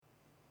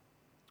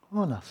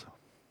Olaso.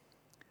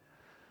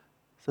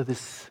 So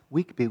this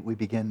week we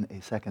begin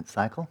a second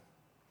cycle,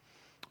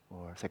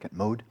 or second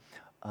mode,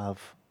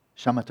 of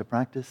shamatha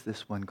practice,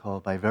 this one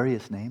called by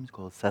various names,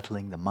 called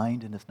settling the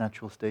mind in its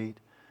natural state,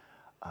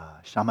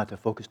 shamatha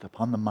focused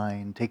upon the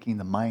mind, taking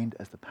the mind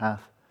as the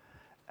path,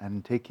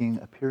 and taking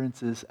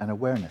appearances and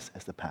awareness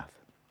as the path.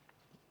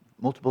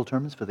 Multiple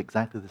terms for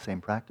exactly the same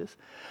practice,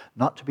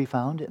 not to be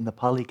found in the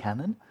Pali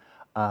Canon,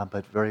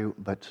 but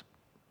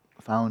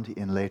found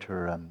in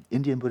later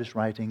Indian Buddhist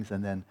writings,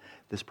 and then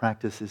this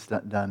practice is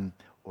done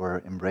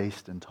or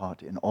embraced and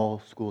taught in all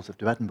schools of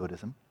Tibetan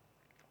Buddhism.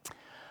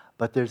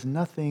 But there's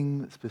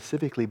nothing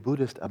specifically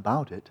Buddhist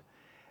about it,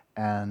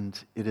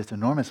 and it is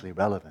enormously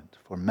relevant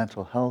for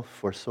mental health,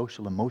 for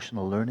social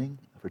emotional learning,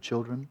 for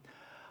children.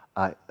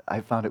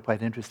 I found it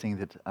quite interesting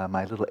that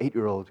my little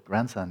 8-year-old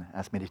grandson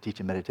asked me to teach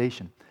him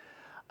meditation.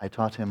 I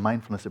taught him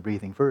mindfulness of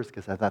breathing first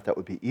because I thought that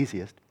would be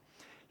easiest.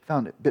 He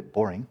found it a bit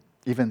boring,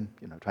 even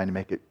trying to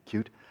make it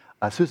cute.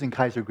 Susan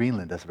Kaiser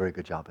Greenland does a very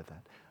good job at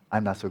that.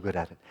 I'm not so good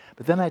at it.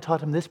 But then I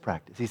taught him this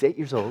practice. He's 8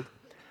 years old,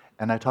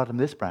 and I taught him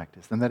this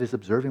practice, and that is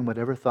observing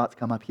whatever thoughts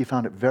come up. He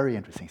found it very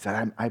interesting. He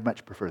said, I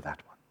much prefer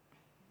that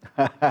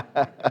one.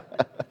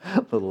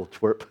 Little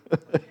twerp.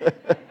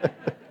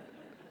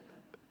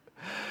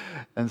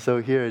 And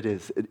so here it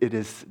is. It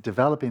is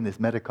developing this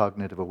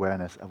metacognitive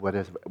awareness of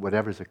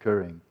whatever's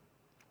occurring.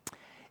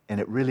 And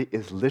it really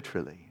is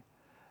literally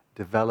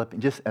developing,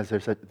 just as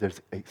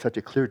there's such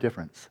a clear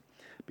difference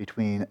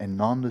between a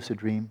non-lucid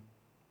dream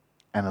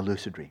and a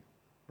lucid dream,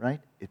 right?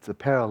 The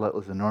parallel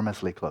is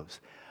enormously close.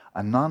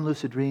 A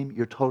non-lucid dream,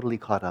 you're totally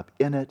caught up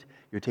in it.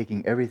 You're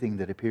taking everything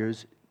that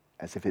appears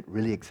as if it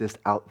really exists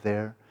out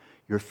there.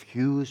 You're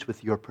fused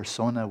with your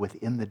persona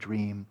within the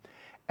dream,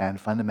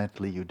 and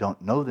fundamentally you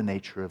don't know the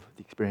nature of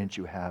the experience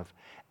you have,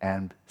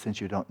 and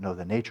since you don't know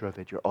the nature of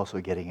it, you're also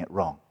getting it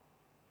wrong.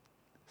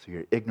 So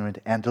you're ignorant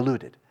and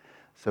deluded.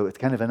 So it's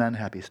kind of an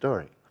unhappy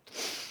story,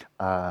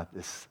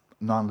 this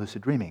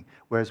non-lucid dreaming.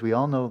 Whereas we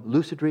all know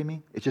lucid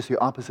dreaming, it's just the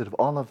opposite of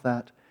all of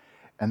that.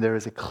 And there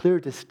is a clear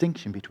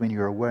distinction between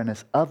your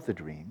awareness of the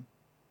dream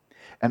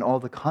and all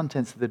the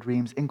contents of the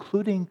dreams,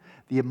 including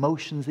the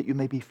emotions that you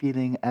may be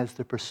feeling as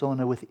the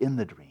persona within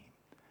the dream.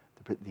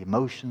 The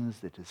emotions,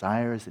 the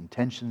desires,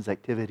 intentions,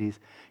 activities.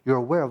 You're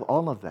aware of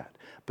all of that.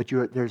 But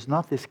there's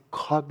not this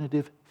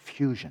cognitive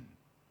fusion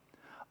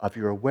of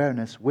your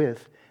awareness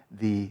with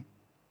the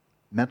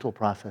mental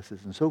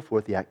processes and so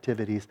forth, the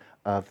activities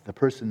of the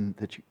person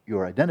that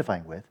you're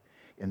identifying with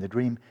in the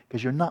dream,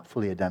 because you're not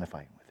fully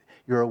identifying with it.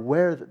 You're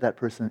aware that that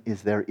person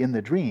is there in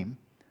the dream,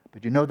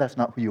 but you know that's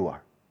not who you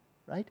are,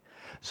 right?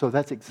 So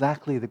that's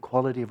exactly the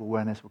quality of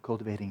awareness we're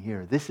cultivating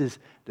here. This is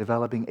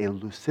developing a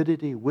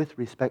lucidity with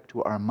respect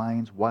to our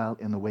minds while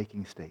in the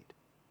waking state,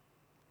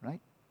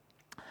 right?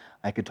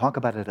 I could talk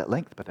about it at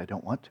length, but I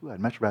don't want to. I'd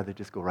much rather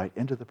just go right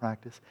into the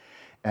practice.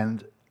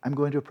 And I'm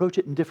going to approach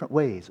it in different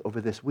ways over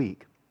this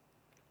week.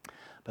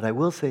 But I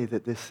will say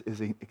that this is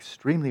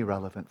extremely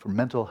relevant for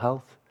mental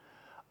health,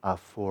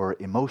 for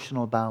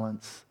emotional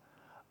balance,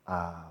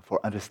 for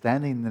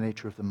understanding the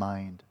nature of the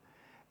mind,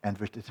 and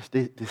for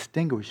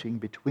distinguishing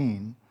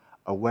between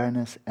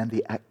awareness and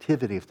the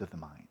activity of the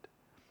mind.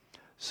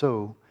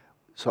 So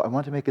I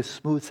want to make a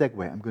smooth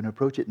segue. I'm going to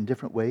approach it in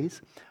different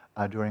ways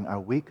during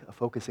our week of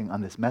focusing on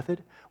this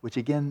method, which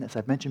again, as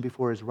I've mentioned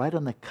before, is right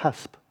on the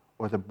cusp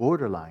or the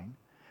borderline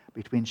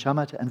between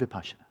shamatha and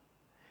vipassana.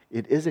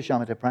 It is a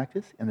shamatha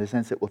practice in the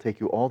sense it will take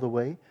you all the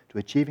way to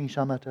achieving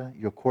shamatha.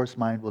 Your coarse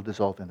mind will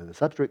dissolve into the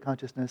substrate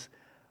consciousness.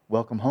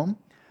 Welcome home.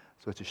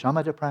 So it's a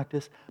shamatha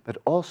practice, but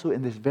also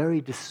in this very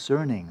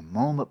discerning,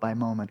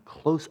 moment-by-moment,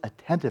 close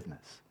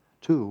attentiveness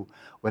to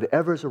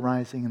whatever's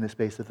arising in the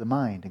space of the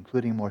mind,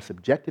 including more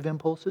subjective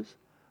impulses,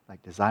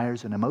 like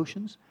desires and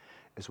emotions,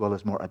 as well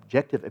as more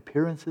objective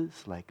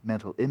appearances, like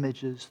mental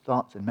images,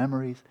 thoughts, and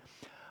memories,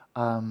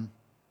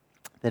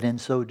 that in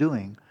so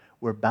doing,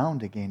 we're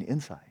bound to gain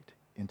insight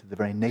into the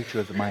very nature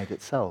of the mind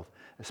itself,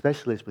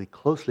 especially as we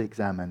closely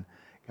examine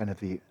kind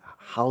of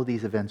how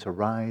these events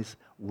arise,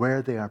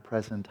 where they are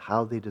present,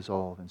 how they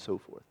dissolve, and so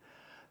forth.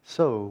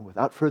 So,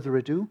 without further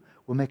ado,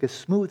 we'll make a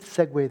smooth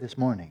segue this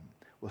morning.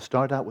 We'll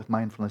start out with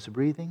mindfulness of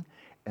breathing,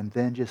 and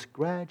then just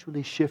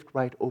gradually shift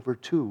right over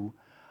to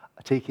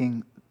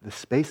taking the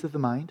space of the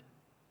mind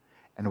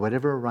and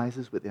whatever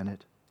arises within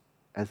it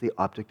as the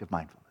object of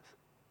mindfulness.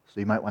 So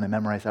you might want to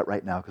memorize that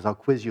right now, because I'll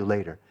quiz you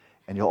later,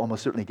 and you'll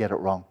almost certainly get it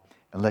wrong,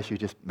 unless you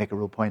just make a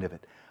real point of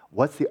it.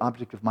 What's the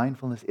object of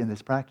mindfulness in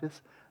this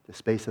practice? The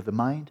space of the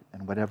mind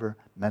and whatever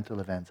mental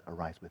events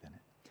arise within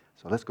it.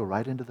 So let's go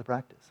right into the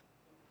practice.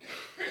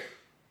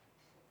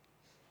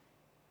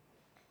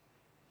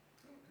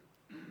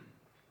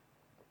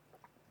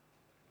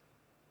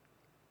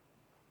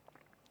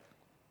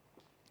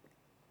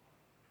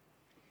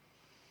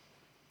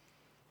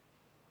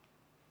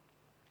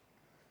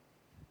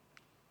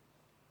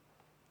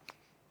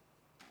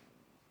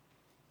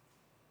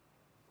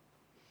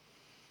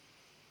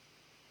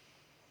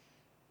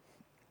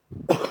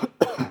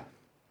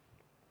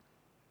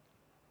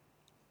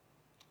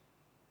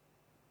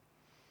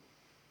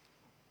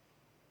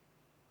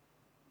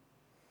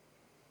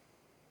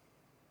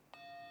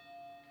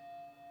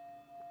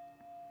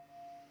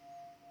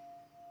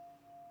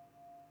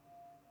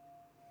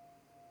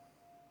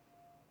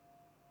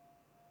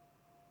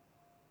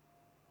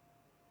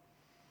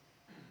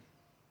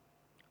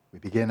 We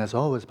begin, as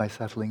always, by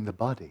settling the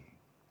body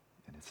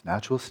in its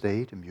natural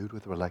state, imbued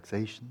with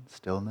relaxation,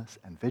 stillness,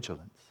 and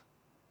vigilance.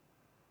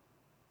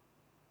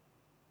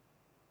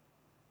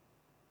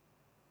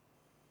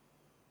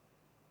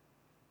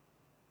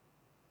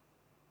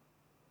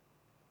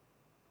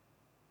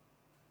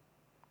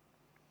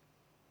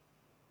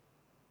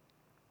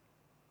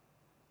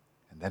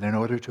 And then, in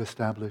order to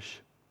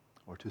establish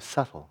or to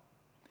settle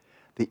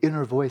the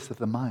inner voice of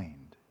the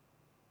mind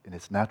in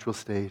its natural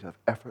state of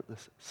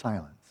effortless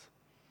silence,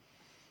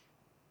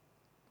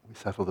 we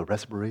settle the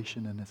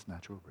respiration in its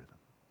natural rhythm.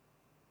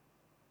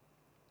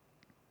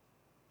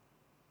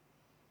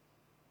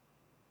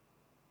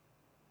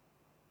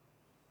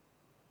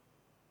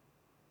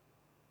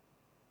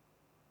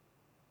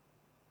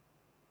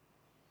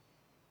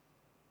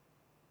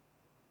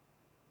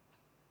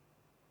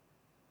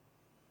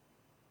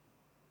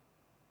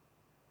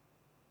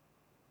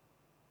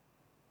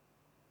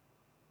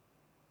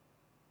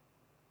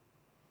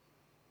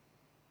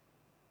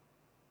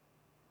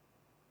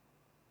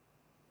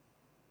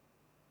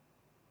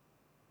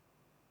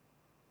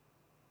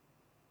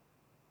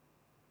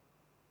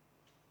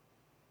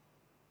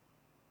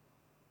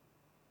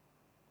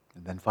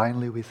 And then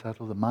finally, we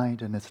settle the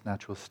mind in its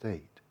natural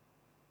state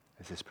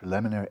as this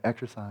preliminary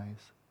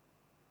exercise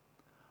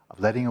of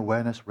letting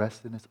awareness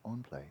rest in its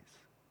own place,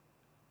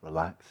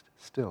 relaxed,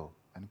 still,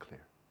 and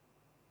clear.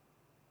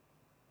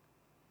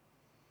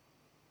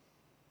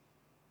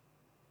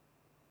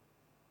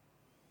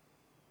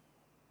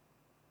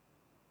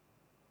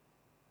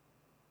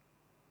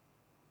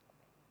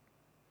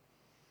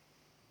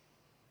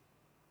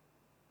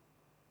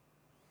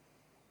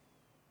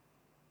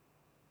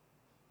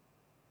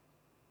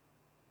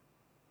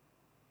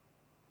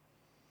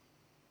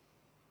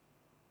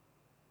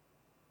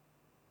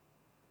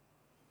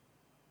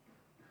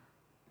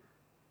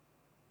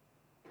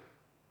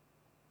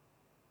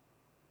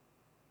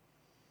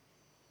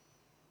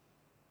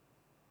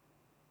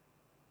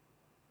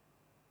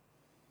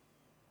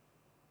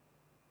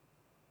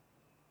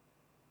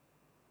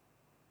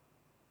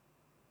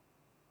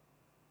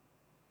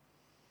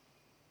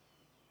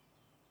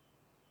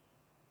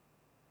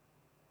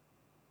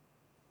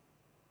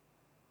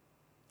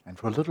 And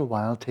for a little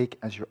while, take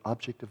as your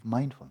object of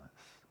mindfulness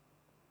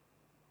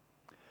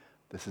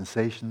the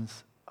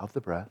sensations of the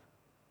breath,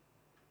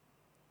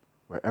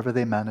 wherever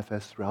they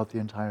manifest throughout the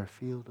entire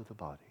field of the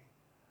body.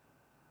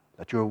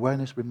 Let your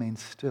awareness remain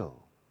still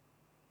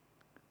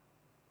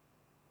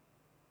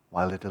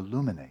while it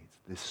illuminates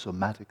this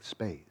somatic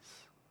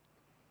space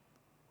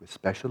with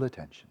special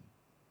attention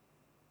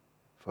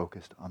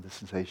focused on the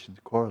sensations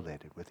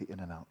correlated with the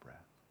in and out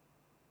breath.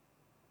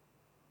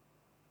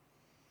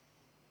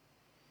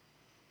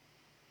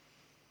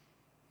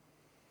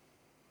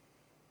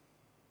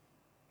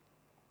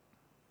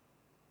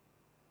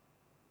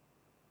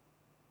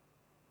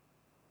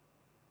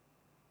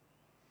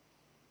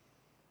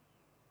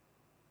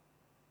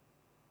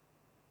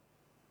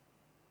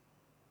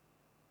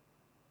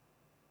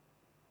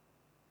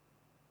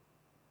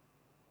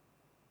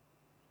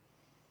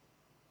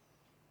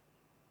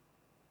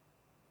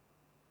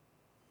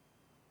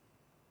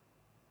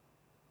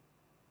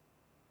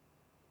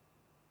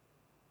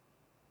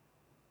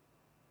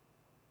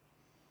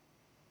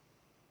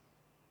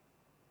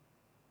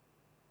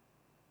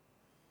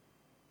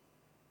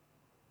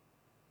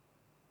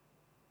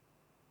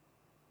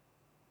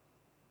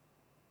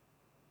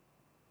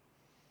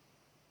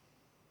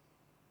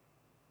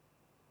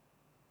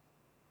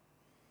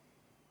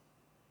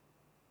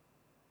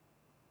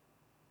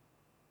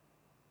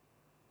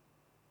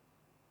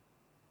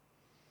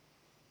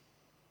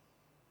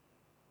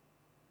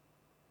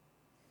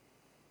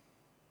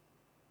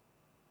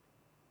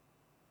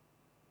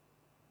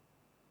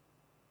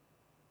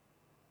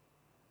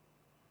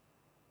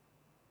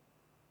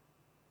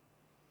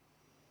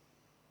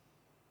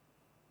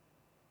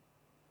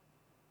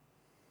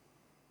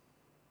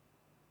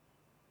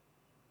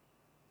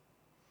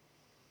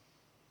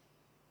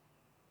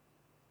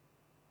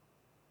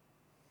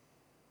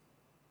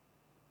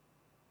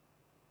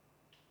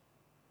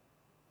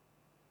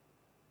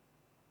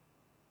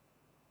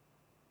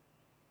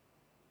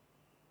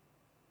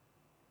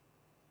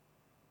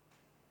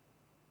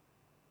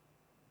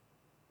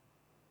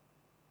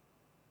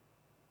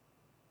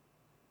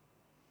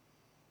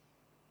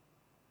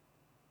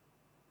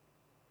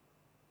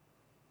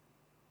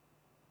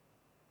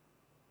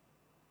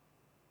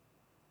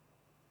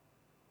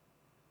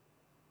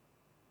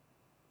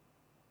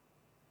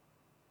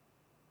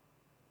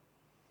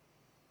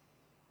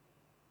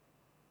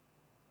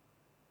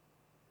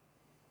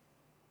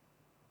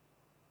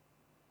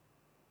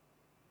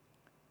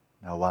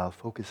 Now, while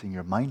focusing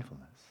your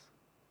mindfulness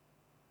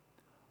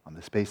on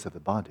the space of the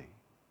body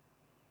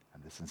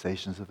and the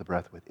sensations of the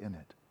breath within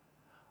it,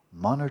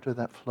 monitor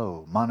that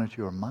flow,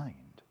 monitor your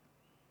mind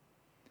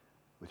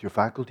with your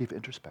faculty of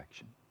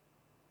introspection,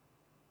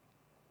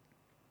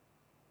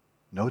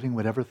 noting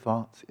whatever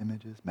thoughts,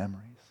 images,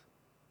 memories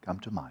come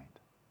to mind,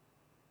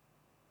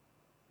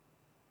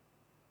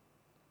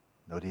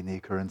 noting the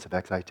occurrence of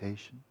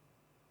excitation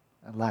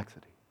and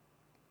laxity,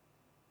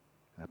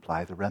 and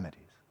apply the remedies.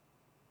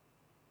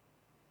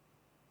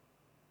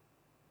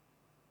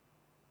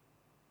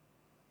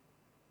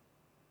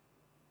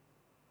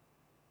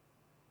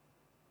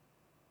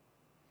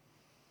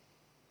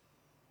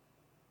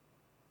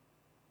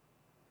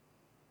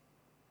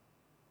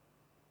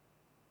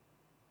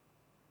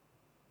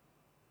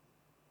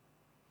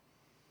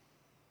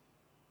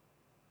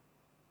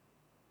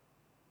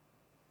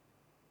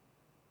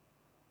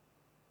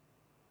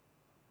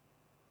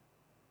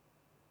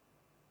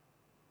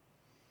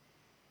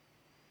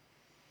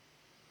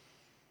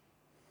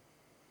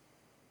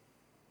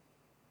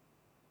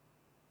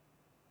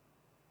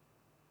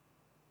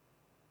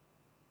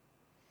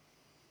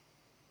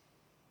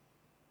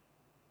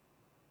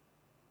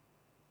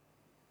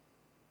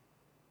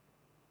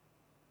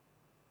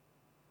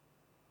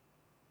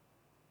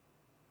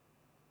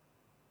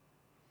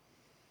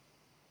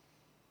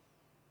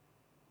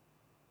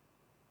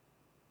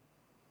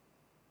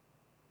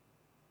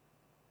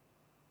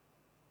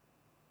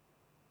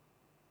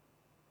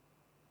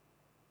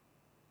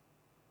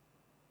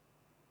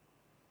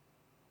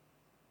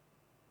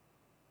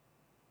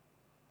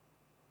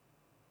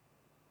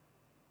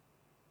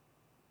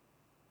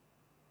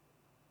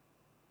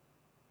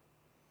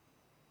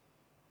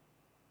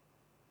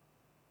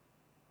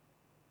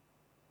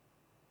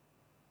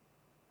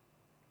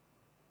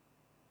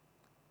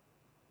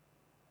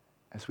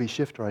 As we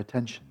shift our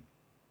attention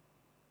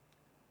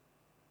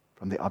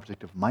from the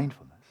object of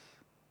mindfulness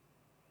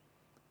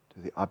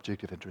to the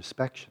object of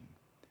introspection,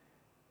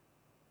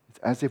 it's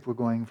as if we're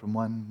going from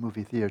one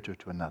movie theater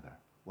to another,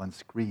 one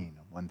screen,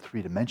 one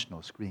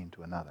three-dimensional screen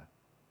to another.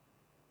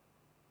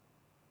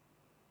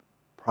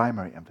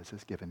 Primary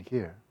emphasis given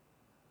here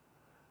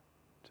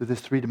to this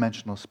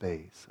three-dimensional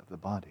space of the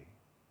body,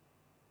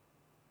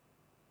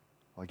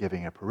 while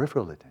giving a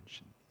peripheral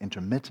attention,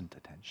 intermittent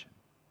attention,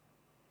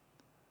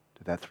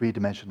 to that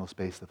three-dimensional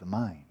space of the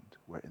mind,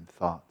 wherein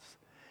thoughts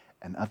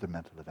and other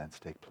mental events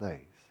take place.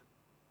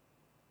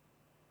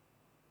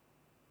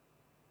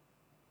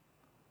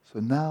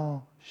 So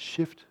now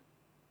shift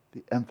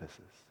the emphasis.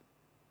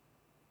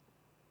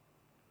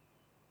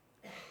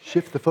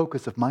 Shift the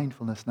focus of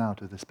mindfulness now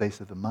to the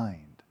space of the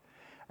mind,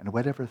 and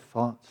whatever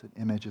thoughts and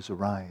images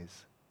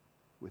arise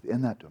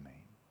within that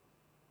domain,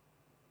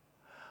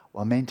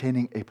 while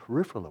maintaining a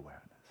peripheral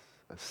awareness,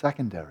 a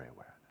secondary awareness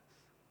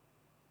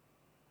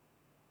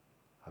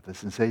of the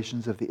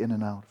sensations of the in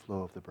and out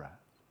flow of the breath.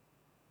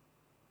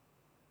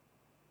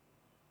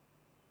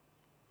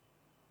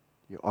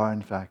 You are,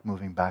 in fact,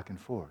 moving back and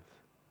forth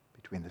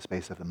between the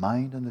space of the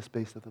mind and the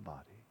space of the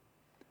body.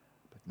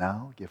 But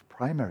now give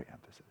primary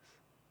emphasis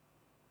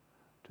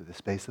to the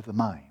space of the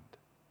mind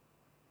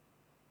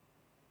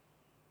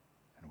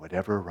and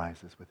whatever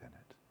arises within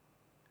it.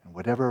 And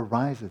whatever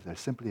arises there,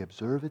 simply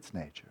observe its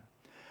nature,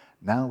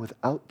 now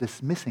without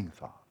dismissing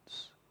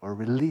thoughts or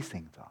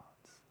releasing thoughts,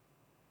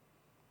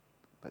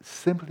 but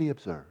simply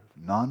observe,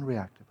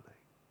 non-reactively,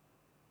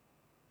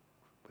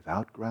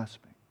 without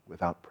grasping,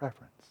 without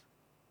preference,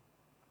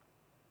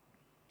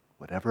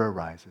 whatever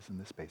arises in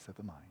the space of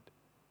the mind.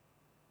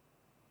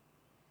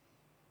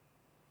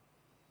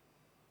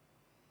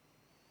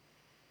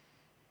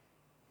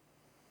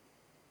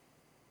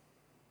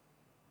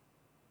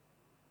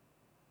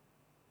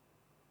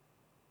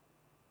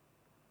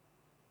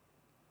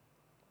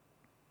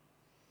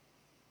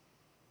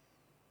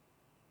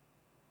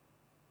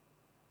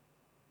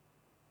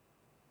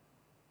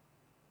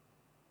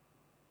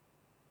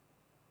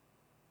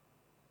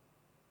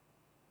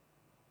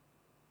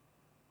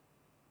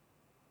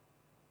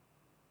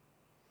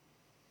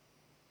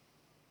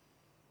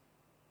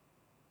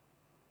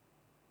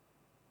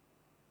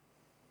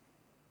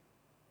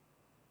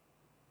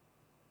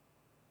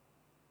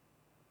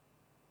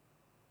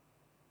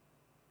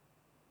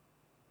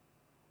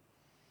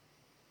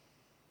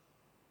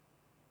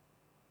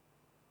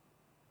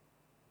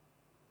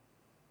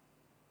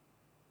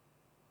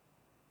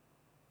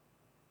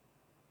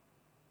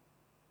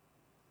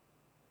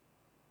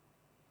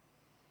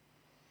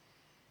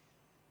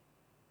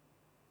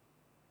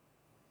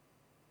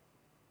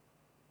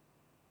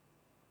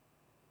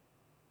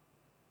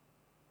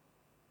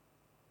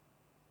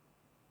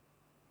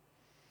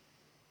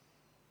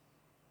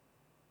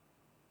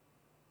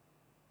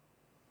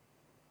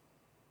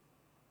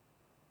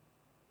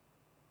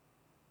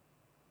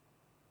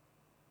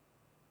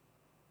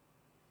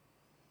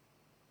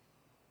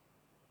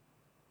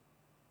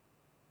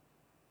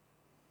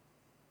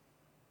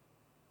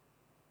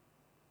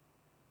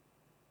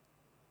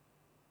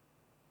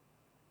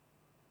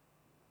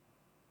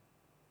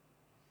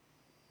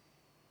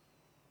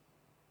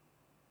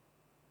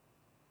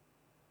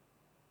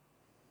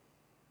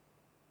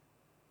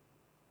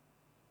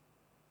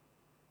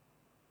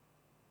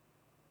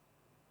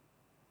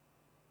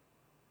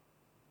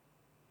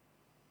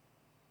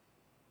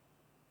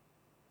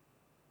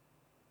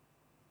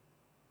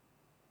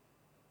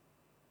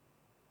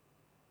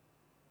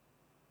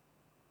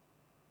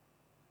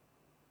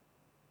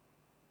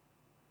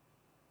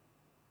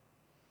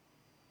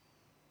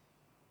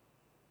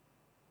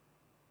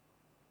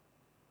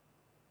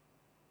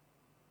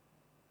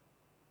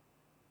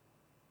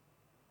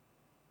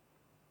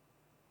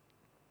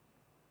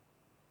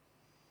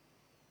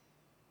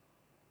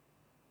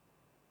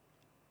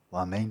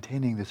 while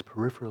maintaining this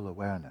peripheral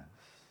awareness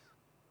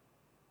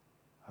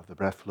of the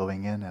breath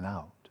flowing in and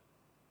out.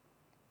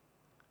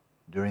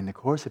 During the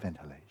course of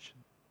inhalation,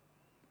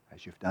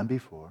 as you've done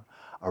before,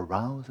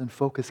 arouse and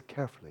focus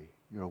carefully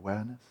your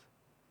awareness,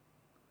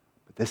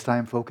 but this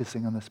time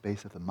focusing on the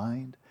space of the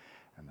mind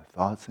and the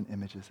thoughts and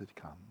images that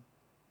come.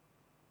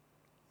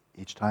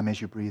 Each time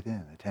as you breathe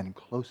in, attend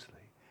closely,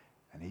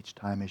 and each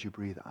time as you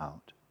breathe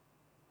out,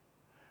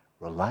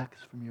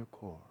 relax from your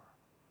core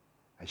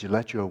as you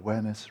let your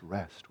awareness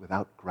rest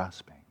without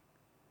grasping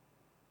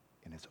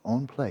in its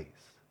own place,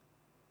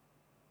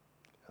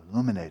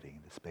 illuminating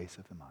the space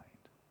of the mind.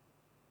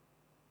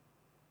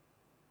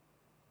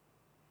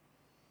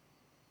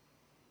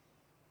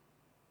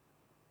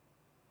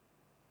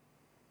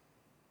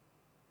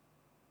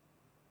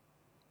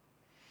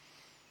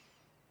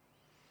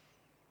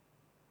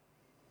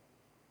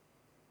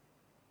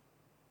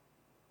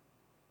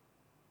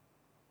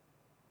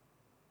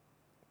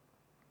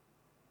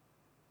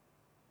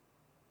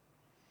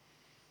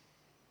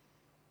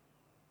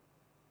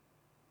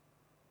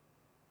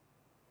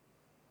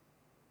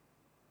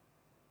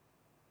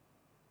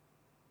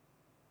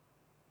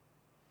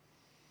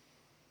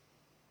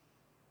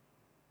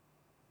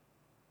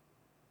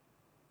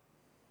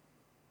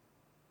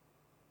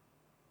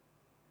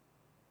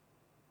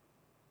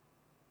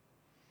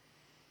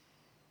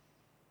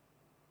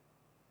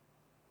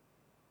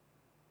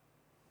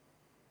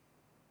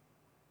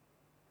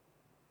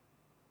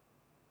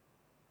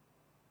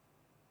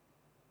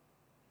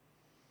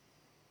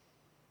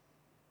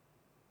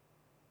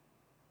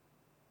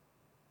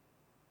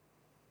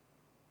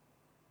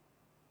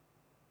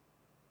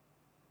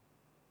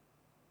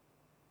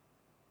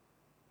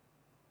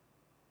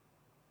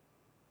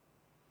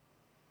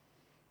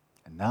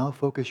 And now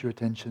focus your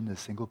attention as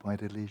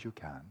single-pointedly as you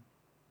can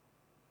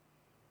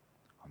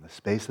on the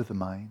space of the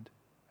mind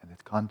and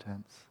its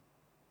contents.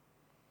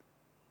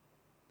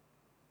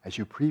 As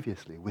you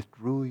previously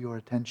withdrew your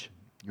attention,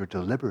 your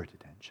deliberate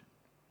attention,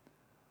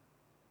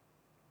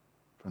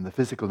 from the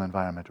physical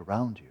environment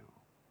around you,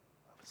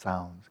 of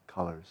sounds,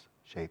 colors,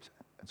 shapes,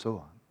 and so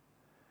on,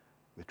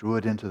 withdrew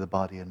it into the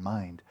body and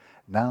mind.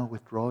 Now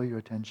withdraw your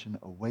attention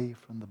away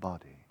from the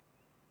body,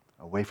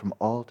 away from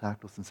all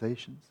tactile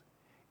sensations,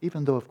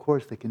 even though, of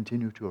course, they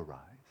continue to arise,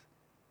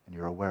 and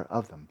you're aware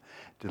of them.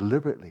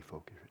 Deliberately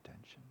focus your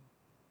attention,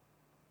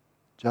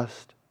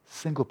 just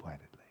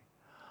single-pointedly,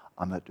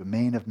 on that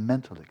domain of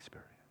mental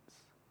experience,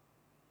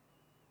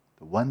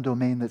 the one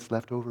domain that's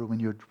left over when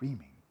you're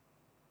dreaming,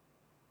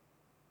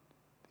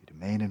 the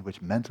domain in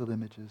which mental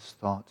images,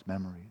 thoughts,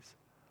 memories,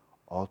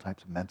 all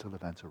types of mental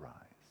events arise.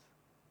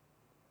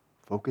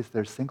 Focus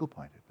there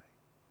single-pointedly.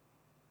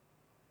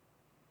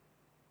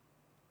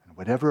 And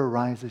whatever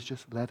arises,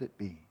 just let it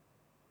be,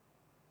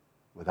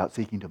 without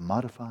seeking to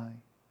modify,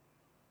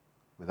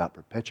 without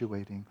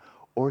perpetuating,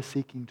 or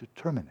seeking to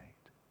terminate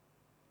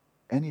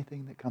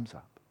anything that comes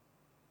up.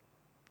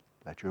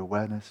 Let your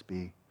awareness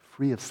be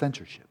free of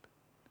censorship,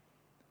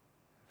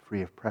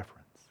 free of preference.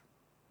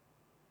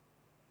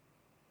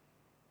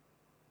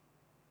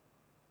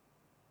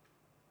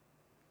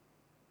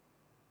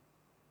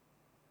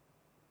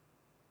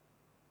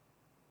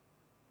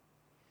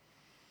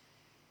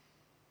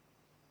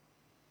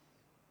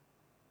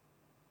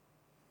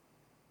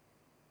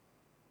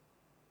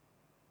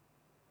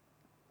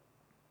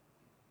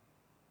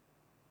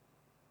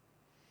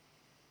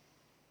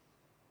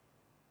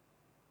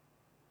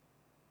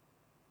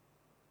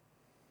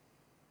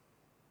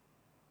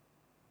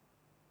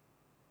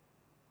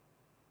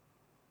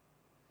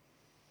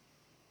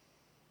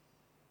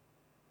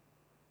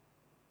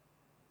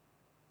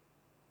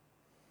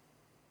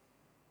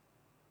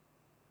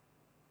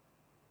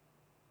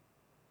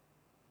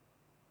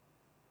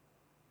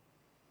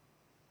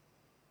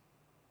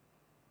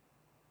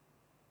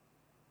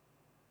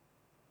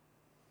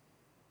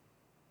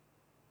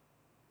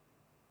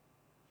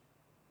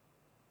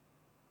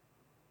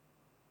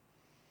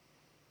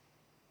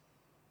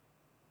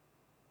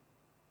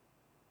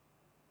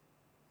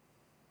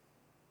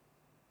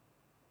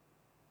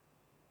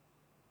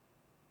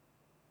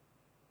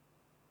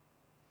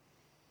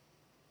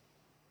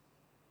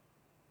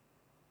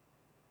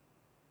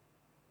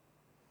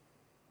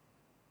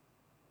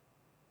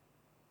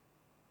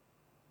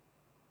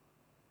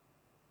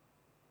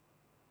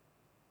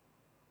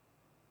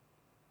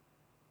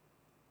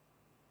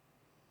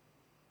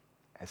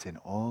 As in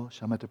all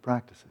shamatha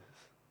practices,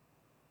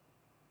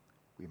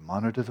 we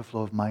monitor the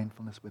flow of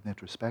mindfulness with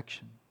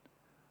introspection,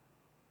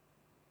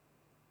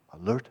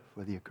 alert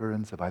for the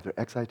occurrence of either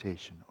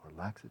excitation or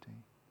laxity.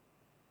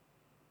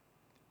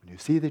 When you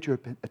see that your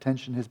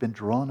attention has been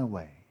drawn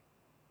away,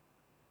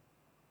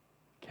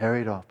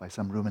 carried off by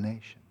some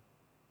rumination,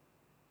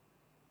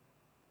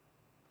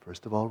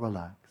 first of all,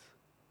 relax.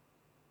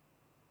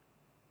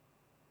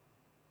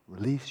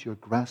 Release your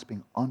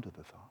grasping onto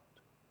the thought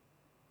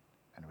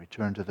and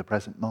return to the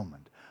present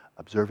moment,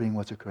 observing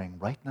what's occurring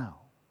right now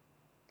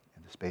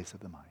in the space of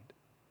the mind.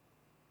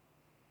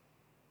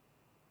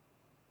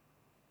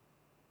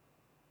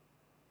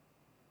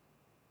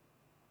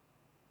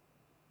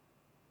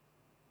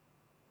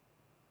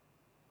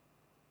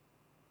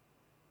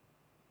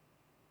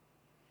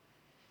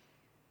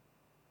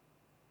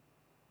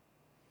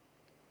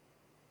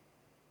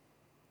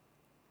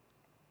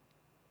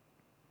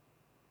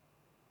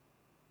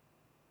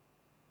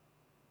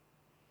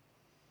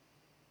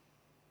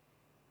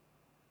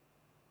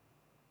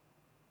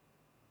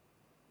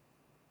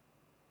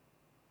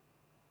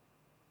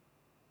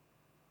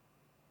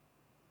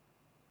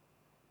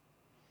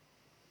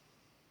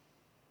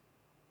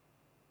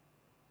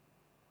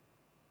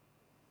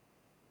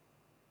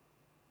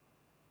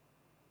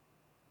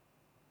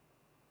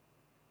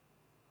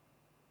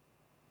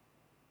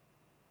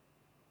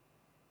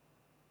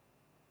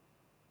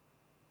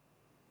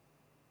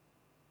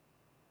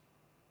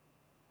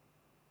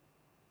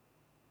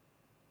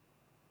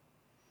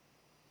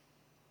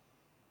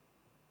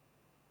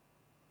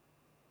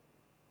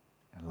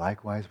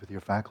 likewise with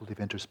your faculty of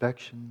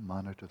introspection,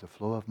 monitor the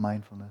flow of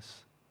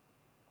mindfulness,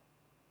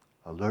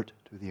 alert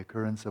to the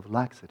occurrence of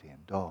laxity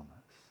and dullness.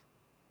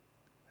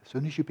 As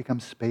soon as you become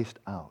spaced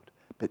out,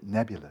 a bit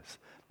nebulous,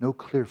 no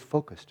clear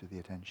focus to the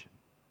attention,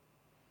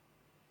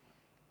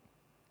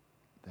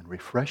 then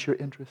refresh your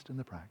interest in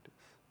the practice.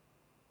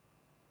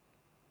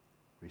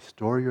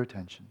 Restore your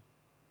attention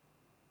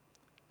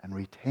and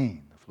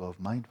retain the flow of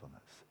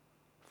mindfulness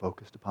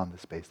focused upon the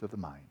space of the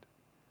mind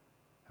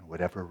and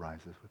whatever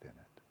arises within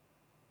it.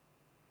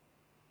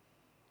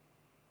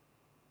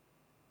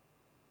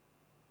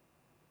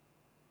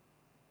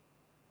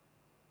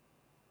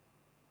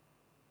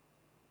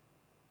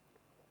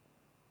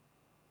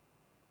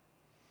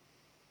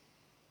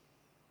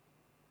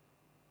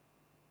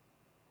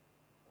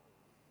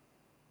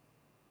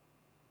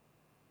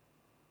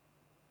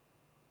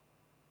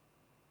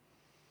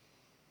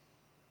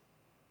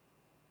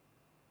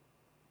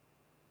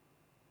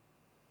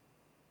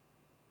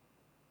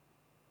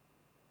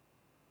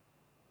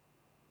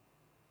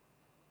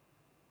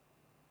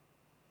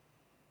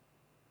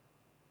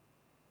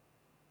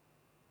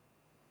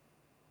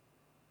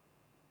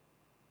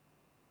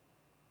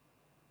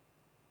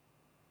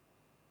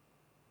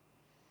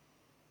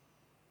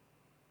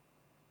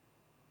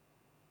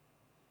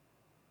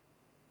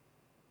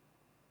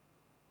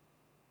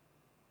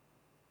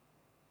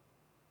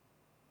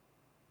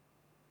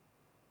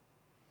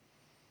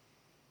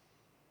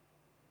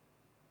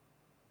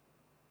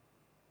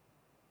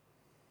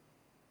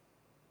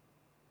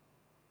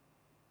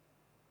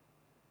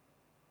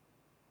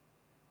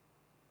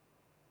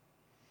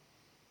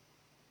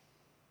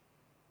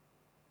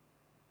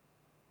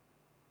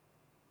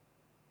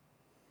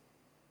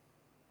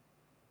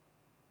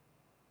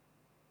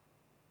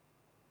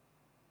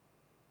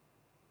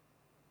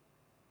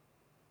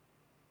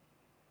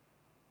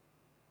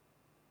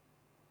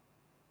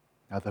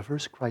 Now, the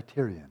first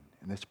criterion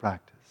in this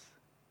practice,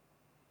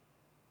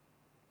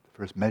 the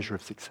first measure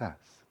of success,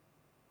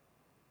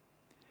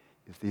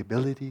 is the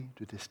ability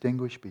to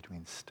distinguish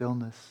between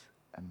stillness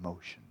and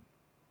motion.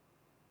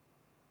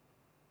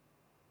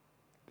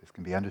 This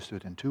can be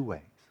understood in two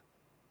ways.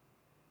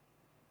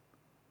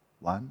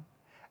 One,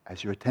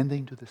 as you're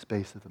attending to the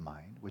space of the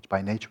mind, which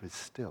by nature is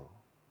still,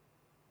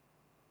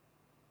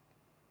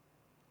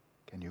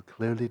 can you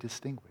clearly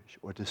distinguish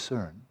or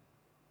discern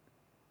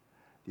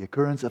the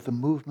occurrence of the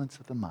movements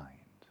of the mind,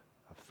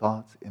 of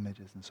thoughts,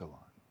 images, and so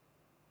on?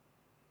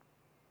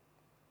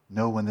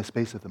 Know when the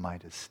space of the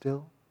mind is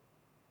still.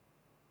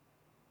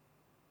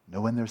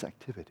 Know when there's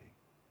activity,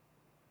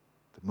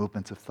 the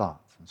movements of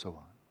thoughts, and so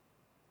on.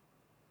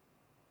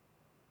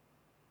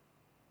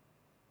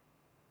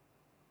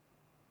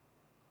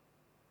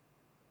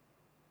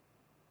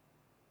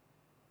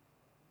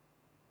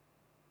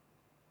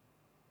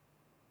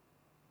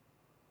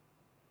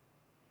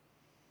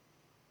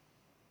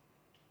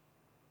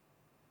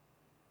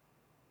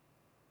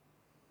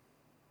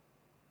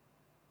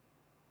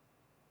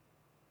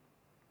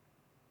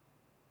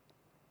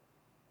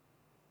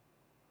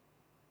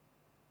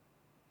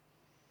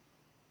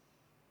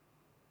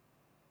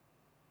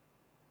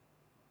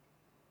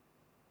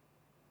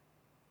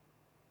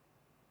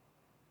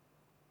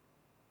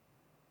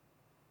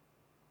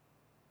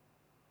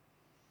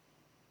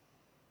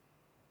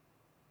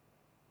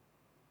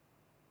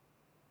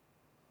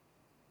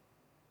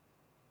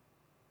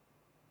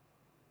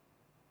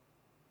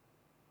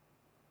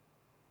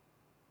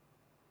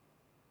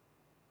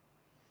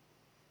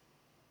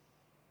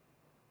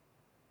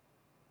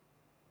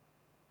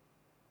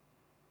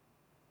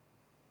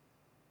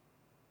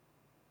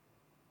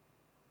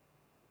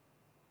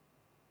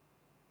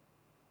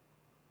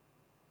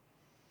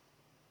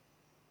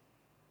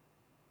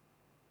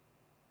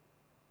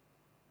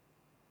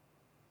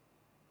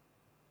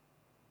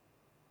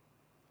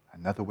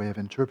 Another way of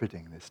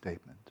interpreting this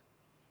statement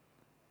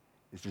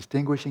is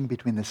distinguishing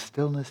between the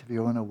stillness of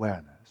your own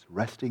awareness,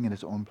 resting in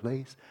its own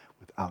place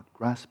without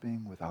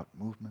grasping, without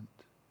movement.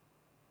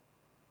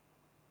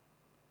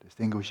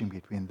 Distinguishing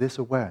between this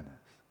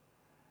awareness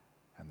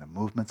and the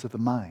movements of the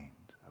mind,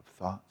 of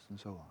thoughts and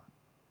so on.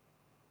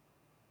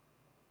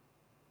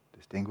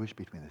 Distinguish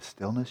between the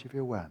stillness of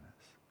your awareness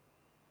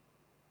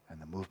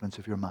and the movements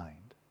of your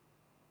mind.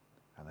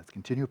 And let's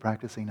continue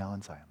practicing now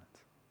in silence.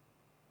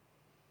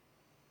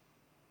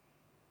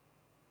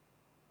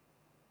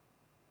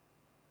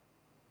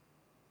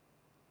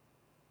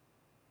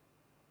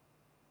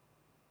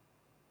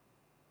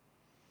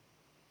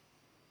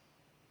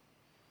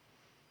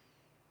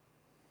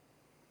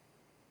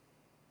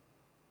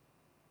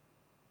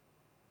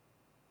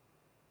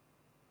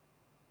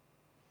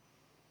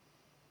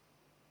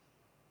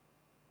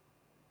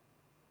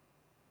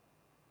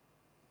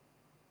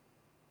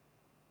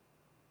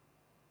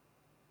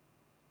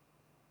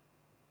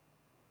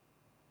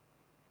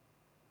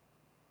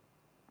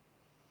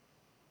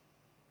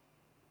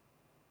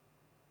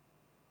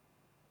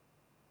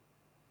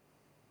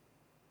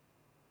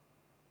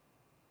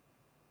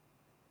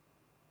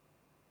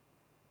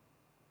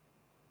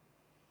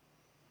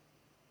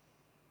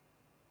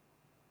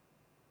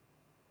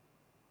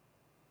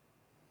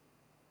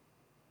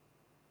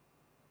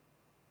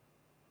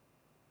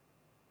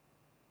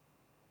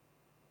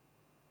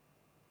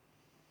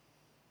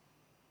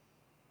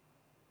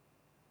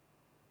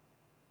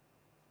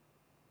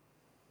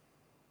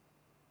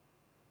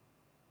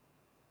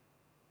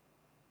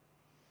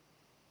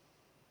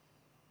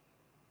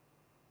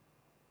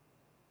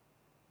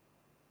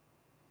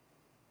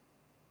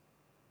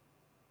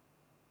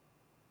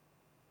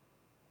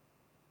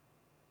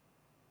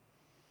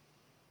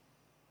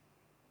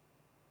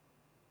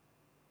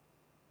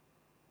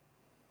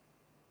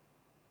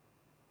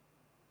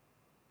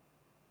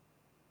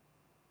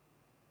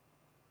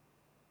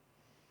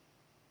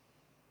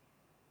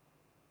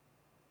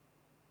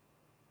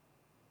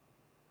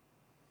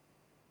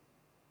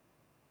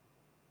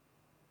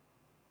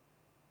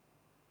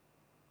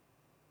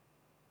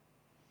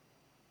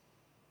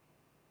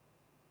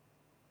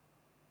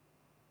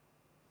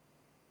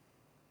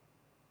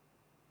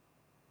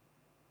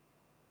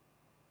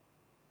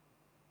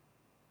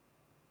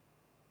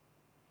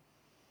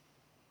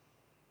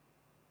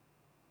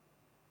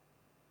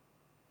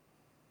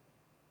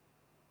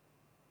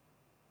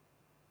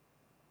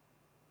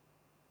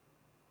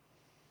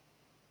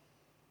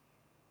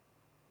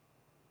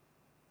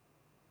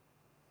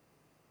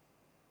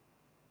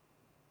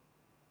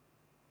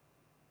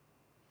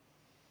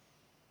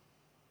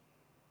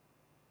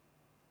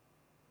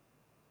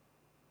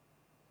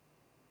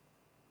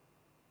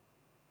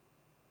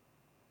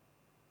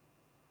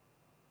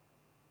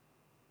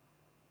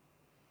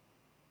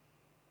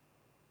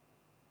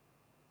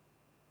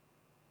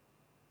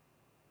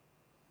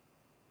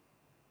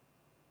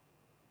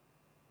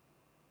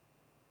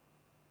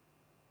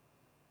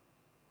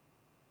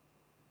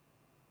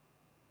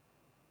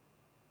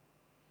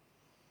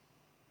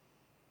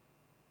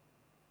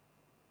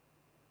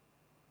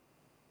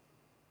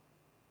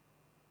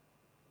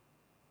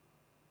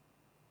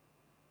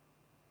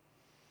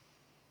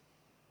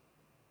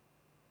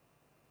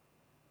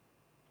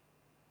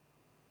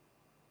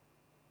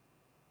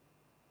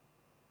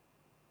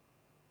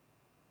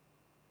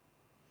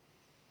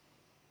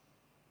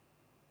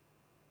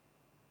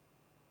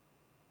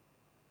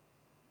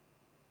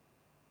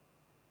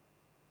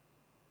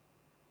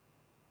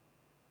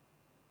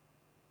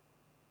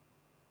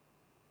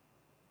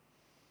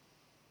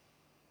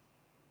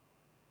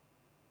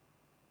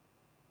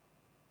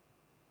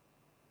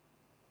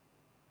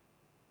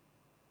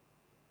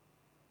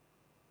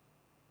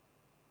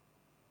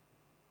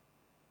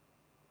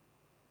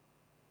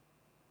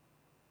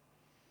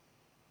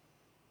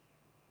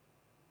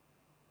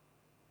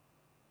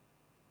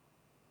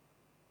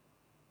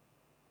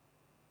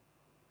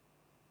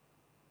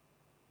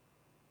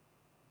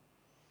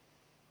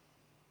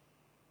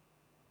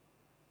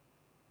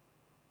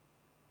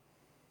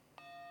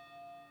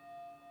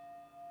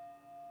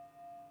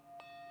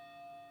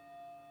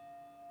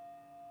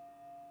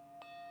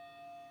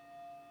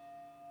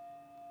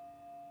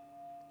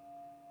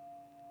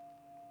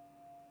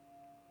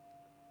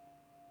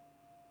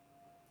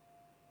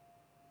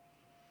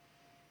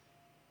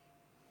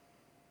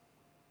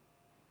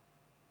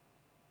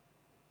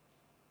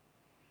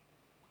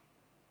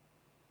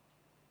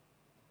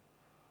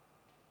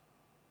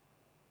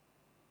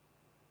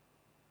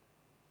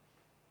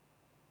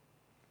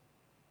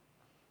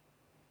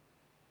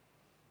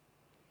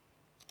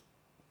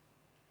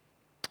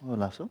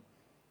 Voilà, so.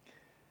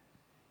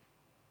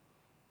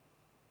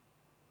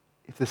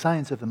 If the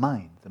science of the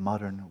mind, the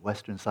modern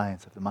Western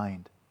science of the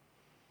mind,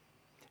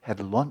 had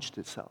launched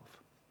itself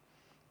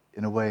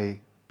in a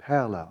way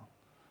parallel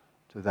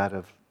to that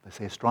of, let's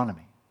say,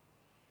 astronomy,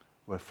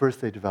 where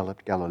first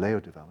Galileo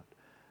developed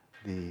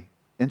the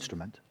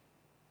instrument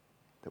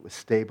that was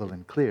stable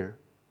and clear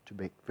to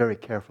make very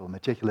careful,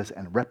 meticulous,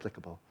 and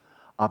replicable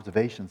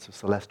observations of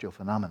celestial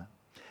phenomena.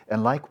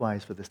 And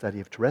likewise for the study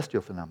of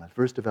terrestrial phenomena,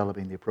 first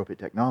developing the appropriate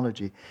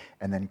technology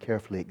and then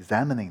carefully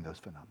examining those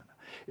phenomena.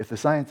 If the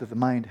science of the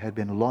mind had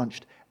been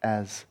launched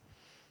as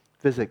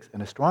physics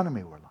and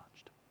astronomy were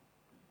launched,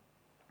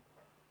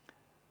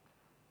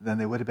 then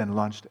they would have been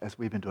launched as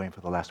we've been doing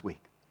for the last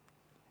week.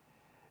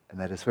 And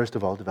that is, first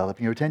of all,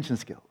 developing your attention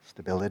skills,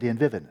 stability and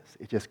vividness.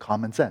 It's just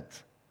common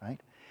sense, right?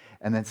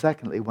 And then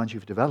secondly, once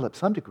you've developed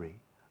some degree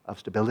of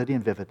stability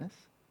and vividness,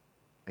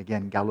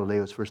 again,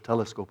 Galileo's first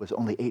telescope was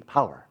only 8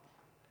 power,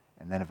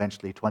 and then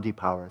eventually 20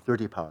 power,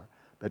 30 power,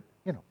 but,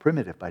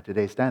 primitive by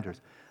today's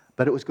standards.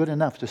 But it was good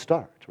enough to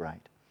start,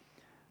 right?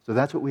 So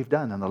that's what we've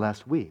done in the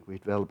last week.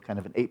 We've developed kind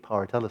of an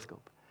 8-power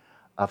telescope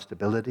of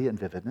stability and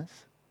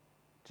vividness,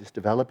 just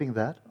developing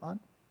that on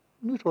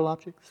neutral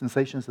objects,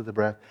 sensations of the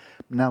breath.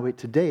 Now,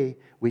 today,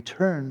 we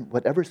turn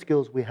whatever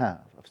skills we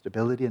have of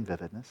stability and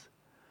vividness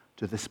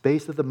to the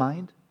space of the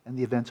mind and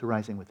the events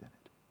arising within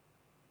it.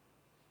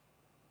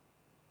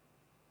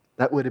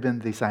 That would have been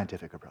the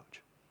scientific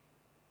approach.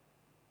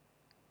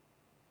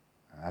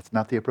 That's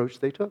not the approach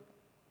they took.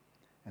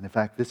 And in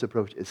fact, this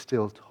approach is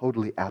still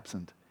totally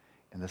absent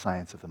in the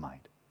science of the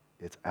mind.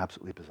 It's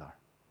absolutely bizarre.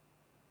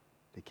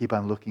 They keep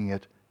on looking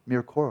at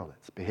mere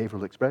correlates,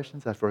 behavioral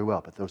expressions, that's very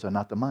well, but those are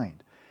not the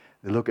mind.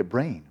 They look at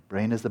brain.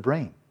 Brain is the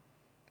brain.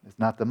 It's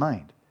not the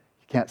mind.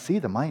 You can't see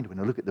the mind when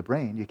you look at the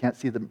brain. You can't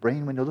see the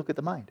brain when you look at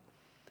the mind.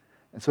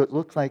 And so it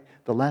looks like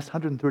the last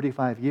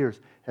 135 years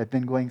have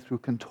been going through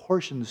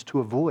contortions to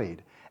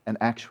avoid an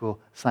actual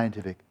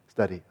scientific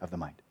study of the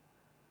mind,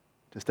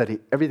 to study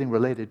everything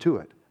related to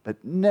it,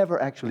 but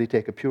never actually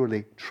take a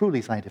purely,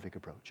 truly scientific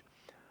approach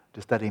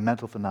to studying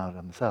mental phenomena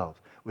themselves,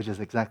 which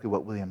is exactly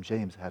what William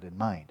James had in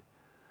mind.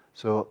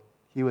 So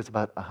he was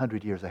about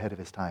 100 years ahead of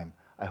his time.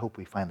 I hope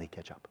we finally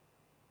catch up.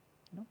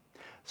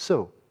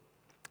 So,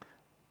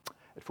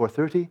 at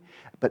 4:30,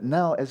 but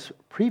now, as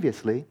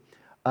previously,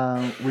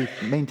 we've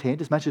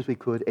maintained as much as we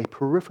could a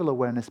peripheral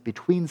awareness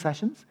between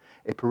sessions,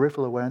 a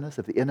peripheral awareness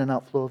of the in and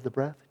out flow of the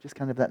breath, just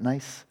kind of that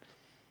nice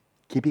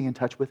keeping in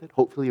touch with it.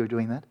 Hopefully you're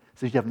doing that,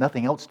 since you have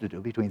nothing else to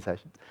do between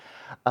sessions.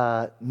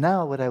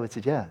 Now what I would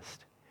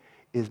suggest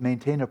is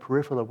maintain a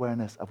peripheral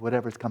awareness of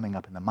whatever's coming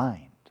up in the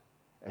mind.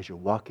 As you're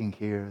walking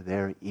here,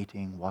 there,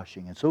 eating,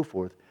 washing, and so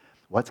forth,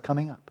 what's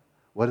coming up?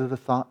 What are the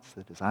thoughts,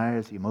 the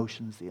desires, the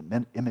emotions,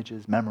 the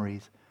images,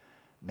 memories?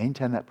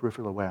 Maintain that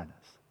peripheral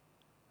awareness,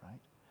 right?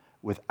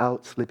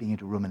 Without slipping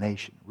into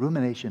rumination.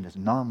 Rumination is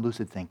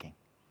non-lucid thinking.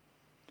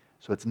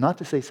 So it's not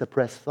to say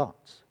suppress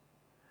thoughts.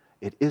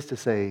 It is to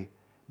say,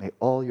 may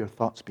all your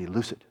thoughts be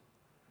lucid,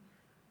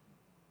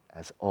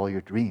 as all your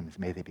dreams,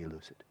 may they be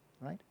lucid,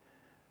 right?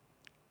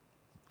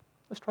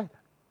 Let's try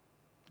that.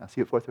 I'll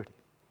see you at 4:30.